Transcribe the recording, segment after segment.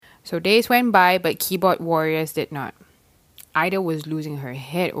So days went by, but keyboard warriors did not. Ida was losing her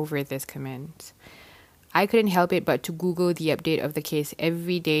head over this comment. I couldn't help it but to Google the update of the case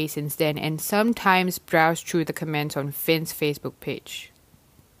every day since then and sometimes browse through the comments on Finn's Facebook page.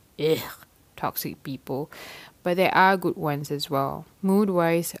 Ugh, toxic people. But there are good ones as well.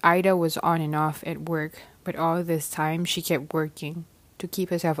 Mood-wise, Ida was on and off at work, but all this time she kept working to keep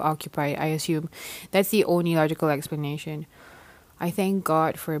herself occupied, I assume. That's the only logical explanation. I thank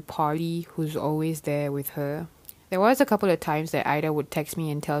God for Polly, who's always there with her. There was a couple of times that Ida would text me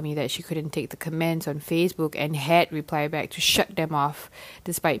and tell me that she couldn't take the comments on Facebook and had replied back to shut them off,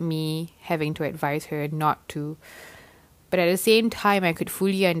 despite me having to advise her not to. But at the same time, I could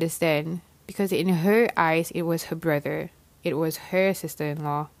fully understand, because in her eyes, it was her brother. It was her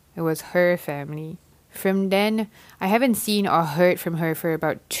sister-in-law. It was her family. From then, I haven't seen or heard from her for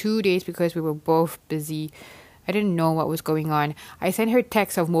about 2 days because we were both busy. I didn't know what was going on. I sent her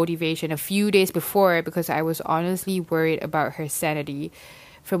texts of motivation a few days before because I was honestly worried about her sanity.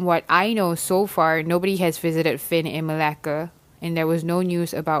 From what I know so far, nobody has visited Finn in Malacca, and there was no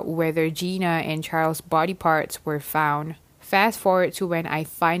news about whether Gina and Charles' body parts were found. Fast forward to when I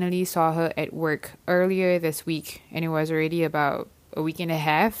finally saw her at work earlier this week, and it was already about a week and a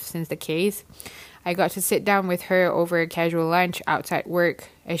half since the case. I got to sit down with her over a casual lunch outside work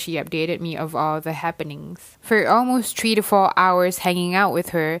as she updated me of all the happenings. For almost 3 to 4 hours hanging out with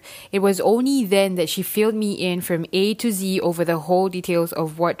her, it was only then that she filled me in from A to Z over the whole details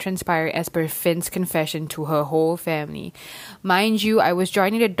of what transpired as per Finn's confession to her whole family. Mind you, I was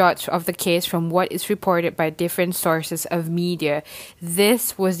joining the dots of the case from what is reported by different sources of media.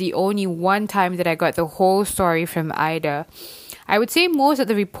 This was the only one time that I got the whole story from Ida. I would say most of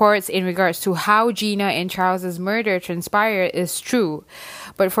the reports in regards to how Gina and Charles's murder transpired is true.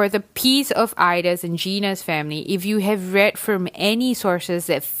 But for the piece of Ida's and Gina's family, if you have read from any sources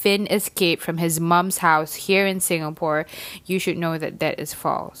that Finn escaped from his mom's house here in Singapore, you should know that that is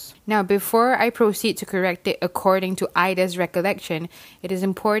false. Now, before I proceed to correct it according to Ida's recollection, it is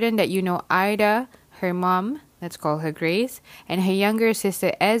important that you know Ida, her mom, let's call her Grace, and her younger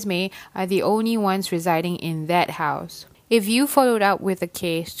sister Esme are the only ones residing in that house. If you followed up with the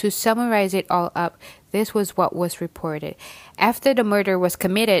case, to summarize it all up, this was what was reported. After the murder was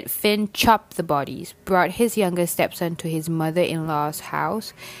committed, Finn chopped the bodies, brought his younger stepson to his mother-in-law's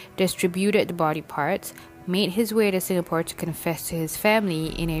house, distributed the body parts, made his way to Singapore to confess to his family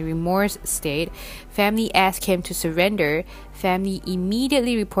in a remorse state. Family asked him to surrender. Family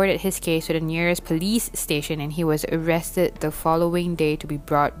immediately reported his case to the nearest police station and he was arrested the following day to be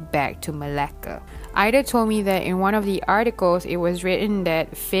brought back to Malacca. Ida told me that in one of the articles it was written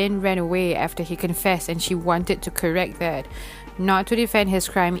that Finn ran away after he confessed and she wanted to correct that. Not to defend his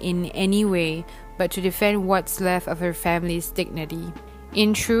crime in any way, but to defend what's left of her family's dignity.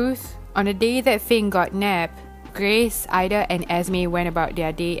 In truth, on the day that Finn got nabbed, Grace, Ida, and Esme went about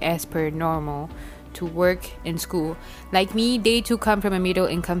their day as per normal, to work and school. Like me, they too come from a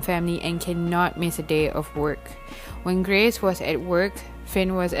middle-income family and cannot miss a day of work. When Grace was at work,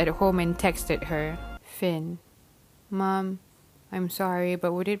 Finn was at home and texted her. Finn, Mom, I'm sorry,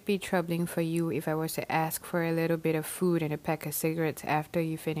 but would it be troubling for you if I was to ask for a little bit of food and a pack of cigarettes after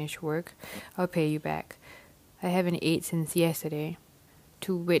you finish work? I'll pay you back. I haven't ate since yesterday.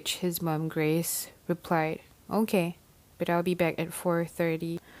 To which his mom, Grace, replied, Okay, but I'll be back at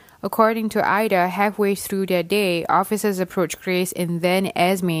 4:30. According to Ida, halfway through their day, officers approached Grace and then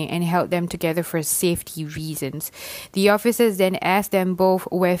Esme and held them together for safety reasons. The officers then asked them both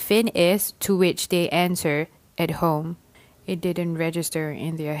where Finn is, to which they answered, at home. It didn't register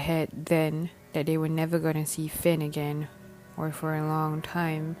in their head then that they were never going to see Finn again, or for a long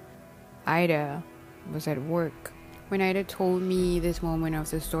time. Ida was at work. When Ida told me this moment of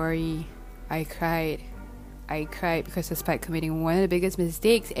the story, I cried. I cried because despite committing one of the biggest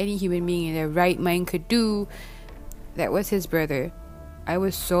mistakes any human being in their right mind could do, that was his brother. I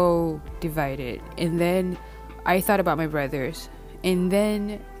was so divided. And then I thought about my brothers. And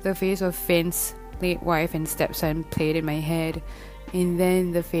then the face of Finn's late wife and stepson played in my head. And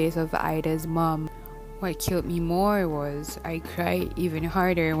then the face of Ida's mom. What killed me more was I cried even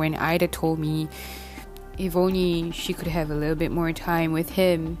harder when Ida told me if only she could have a little bit more time with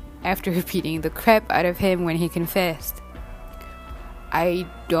him after beating the crap out of him when he confessed. I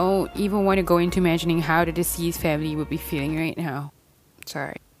don't even want to go into imagining how the deceased family would be feeling right now.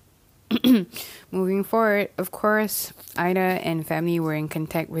 Sorry. Moving forward, of course, Ida and family were in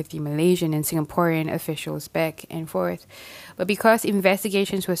contact with the Malaysian and Singaporean officials back and forth. But because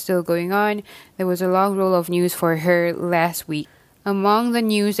investigations were still going on, there was a long roll of news for her last week. Among the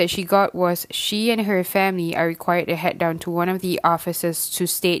news that she got was she and her family are required to head down to one of the offices to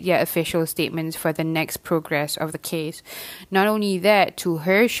state their official statements for the next progress of the case. Not only that, to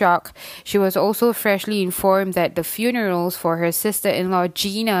her shock, she was also freshly informed that the funerals for her sister-in-law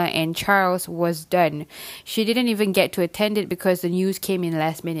Gina and Charles was done. She didn't even get to attend it because the news came in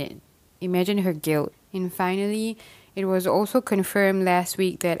last minute. Imagine her guilt. And finally, it was also confirmed last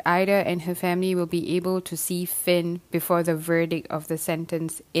week that Ida and her family will be able to see Finn before the verdict of the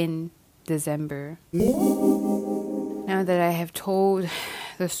sentence in December. Now that I have told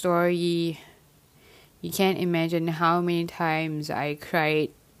the story, you can't imagine how many times I cried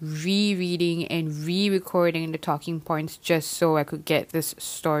rereading and re-recording the talking points just so I could get this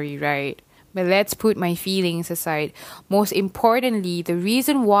story right. But let's put my feelings aside. Most importantly, the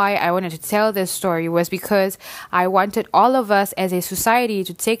reason why I wanted to tell this story was because I wanted all of us as a society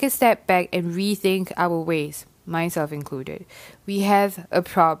to take a step back and rethink our ways, myself included. We have a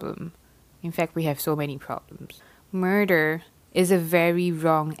problem. In fact, we have so many problems. Murder is a very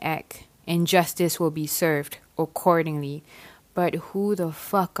wrong act, and justice will be served accordingly. But who the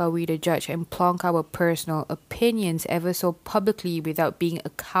fuck are we to judge and plonk our personal opinions ever so publicly without being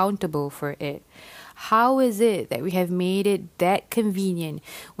accountable for it? How is it that we have made it that convenient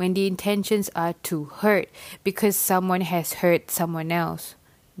when the intentions are to hurt because someone has hurt someone else?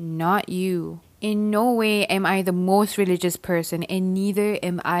 Not you. In no way am I the most religious person, and neither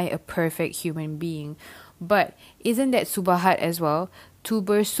am I a perfect human being. But isn't that subahat as well? To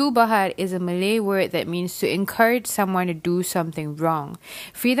bersubahat is a Malay word that means to encourage someone to do something wrong.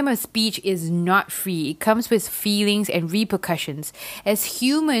 Freedom of speech is not free. It comes with feelings and repercussions. As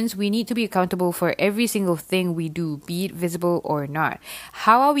humans, we need to be accountable for every single thing we do, be it visible or not.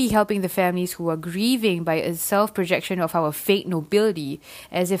 How are we helping the families who are grieving by a self-projection of our fake nobility,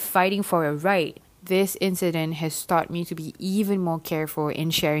 as if fighting for a right? This incident has taught me to be even more careful in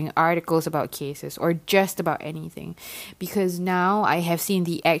sharing articles about cases or just about anything, because now I have seen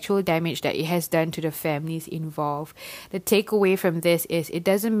the actual damage that it has done to the families involved. The takeaway from this is it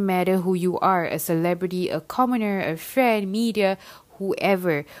doesn't matter who you are, a celebrity, a commoner, a friend, media,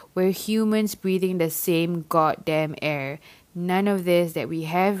 whoever. We're humans breathing the same goddamn air. None of this that we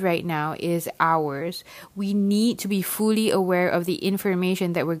have right now is ours. We need to be fully aware of the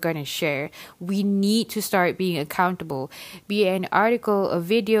information that we're going to share. We need to start being accountable. Be it an article, a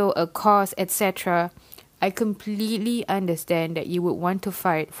video, a cause, etc. I completely understand that you would want to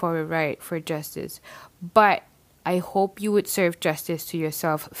fight for a right, for justice. But I hope you would serve justice to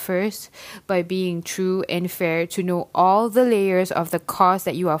yourself first by being true and fair, to know all the layers of the cause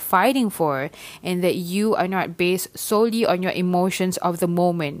that you are fighting for, and that you are not based solely on your emotions of the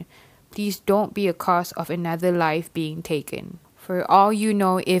moment. Please don't be a cause of another life being taken. For all you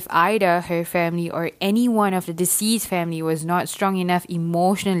know, if Ida, her family, or anyone of the deceased family was not strong enough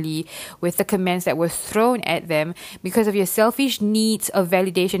emotionally with the comments that were thrown at them because of your selfish needs of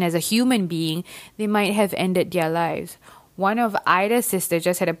validation as a human being, they might have ended their lives. One of Ida's sisters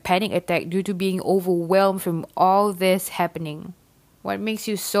just had a panic attack due to being overwhelmed from all this happening. What makes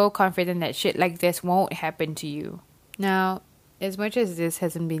you so confident that shit like this won't happen to you? Now, as much as this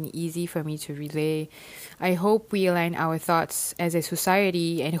hasn't been easy for me to relay, I hope we align our thoughts as a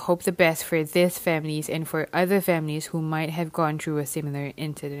society and hope the best for these families and for other families who might have gone through a similar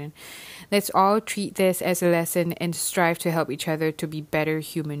incident. Let's all treat this as a lesson and strive to help each other to be better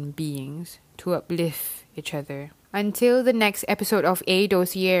human beings, to uplift each other. Until the next episode of A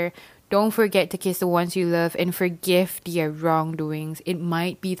Dossier, don't forget to kiss the ones you love and forgive their wrongdoings. It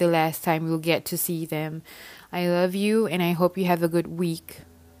might be the last time we'll get to see them. I love you, and I hope you have a good week.